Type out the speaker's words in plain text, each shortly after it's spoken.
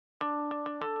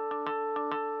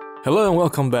Hello and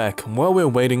welcome back. While we're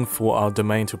waiting for our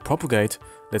domain to propagate,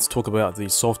 let's talk about the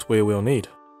software we'll need.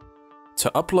 To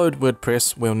upload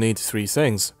WordPress, we'll need three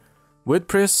things: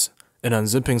 WordPress, an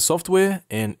unzipping software,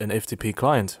 and an FTP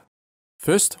client.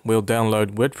 First, we'll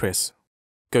download WordPress.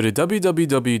 Go to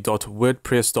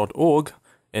www.wordpress.org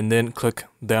and then click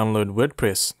Download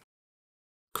WordPress.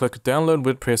 Click Download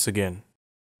WordPress again.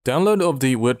 Download of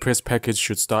the WordPress package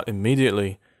should start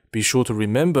immediately. Be sure to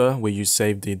remember where you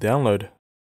saved the download.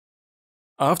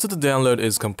 After the download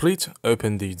is complete,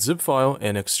 open the zip file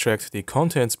and extract the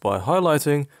contents by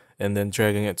highlighting and then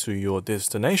dragging it to your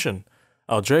destination.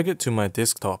 I'll drag it to my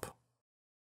desktop.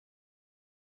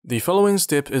 The following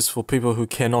step is for people who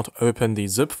cannot open the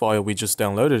zip file we just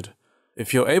downloaded.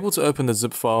 If you're able to open the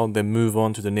zip file, then move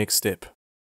on to the next step.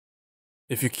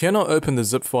 If you cannot open the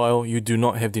zip file, you do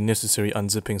not have the necessary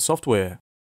unzipping software.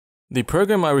 The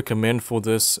program I recommend for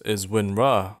this is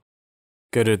Winrar.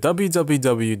 Go to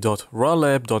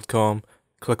www.rarlab.com,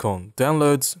 click on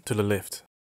Downloads to the left.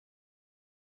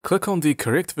 Click on the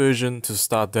correct version to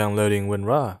start downloading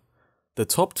Winrar. The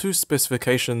top two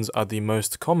specifications are the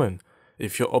most common.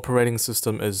 If your operating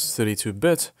system is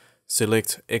 32-bit,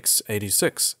 select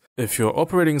x86. If your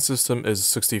operating system is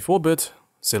 64-bit,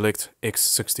 select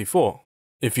x64.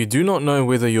 If you do not know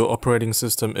whether your operating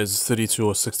system is 32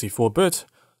 or 64-bit,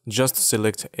 just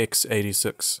select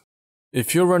x86.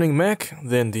 If you're running Mac,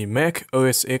 then the Mac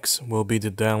OS X will be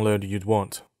the download you'd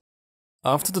want.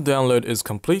 After the download is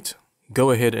complete,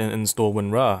 go ahead and install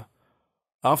Winrar.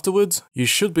 Afterwards, you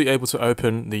should be able to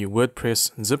open the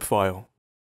WordPress zip file.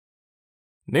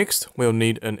 Next, we'll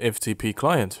need an FTP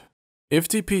client.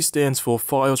 FTP stands for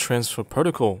File Transfer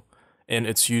Protocol, and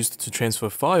it's used to transfer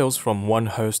files from one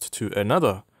host to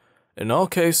another. In our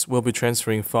case, we'll be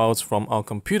transferring files from our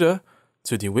computer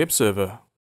to the web server.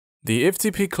 The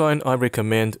FTP client I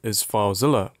recommend is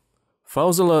Filezilla.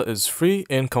 Filezilla is free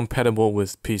and compatible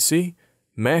with PC,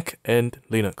 Mac, and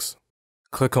Linux.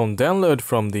 Click on Download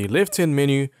from the left-hand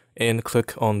menu and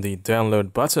click on the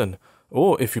Download button,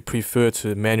 or if you prefer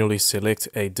to manually select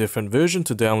a different version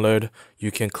to download,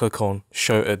 you can click on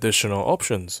Show Additional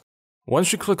Options.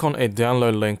 Once you click on a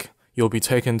download link, you'll be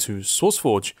taken to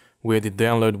SourceForge, where the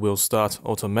download will start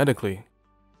automatically.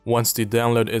 Once the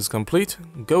download is complete,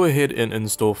 go ahead and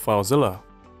install Filezilla.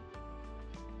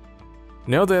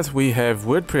 Now that we have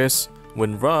WordPress,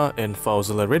 Winrar, and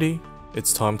Filezilla ready,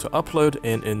 it's time to upload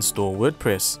and install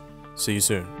WordPress. See you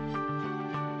soon.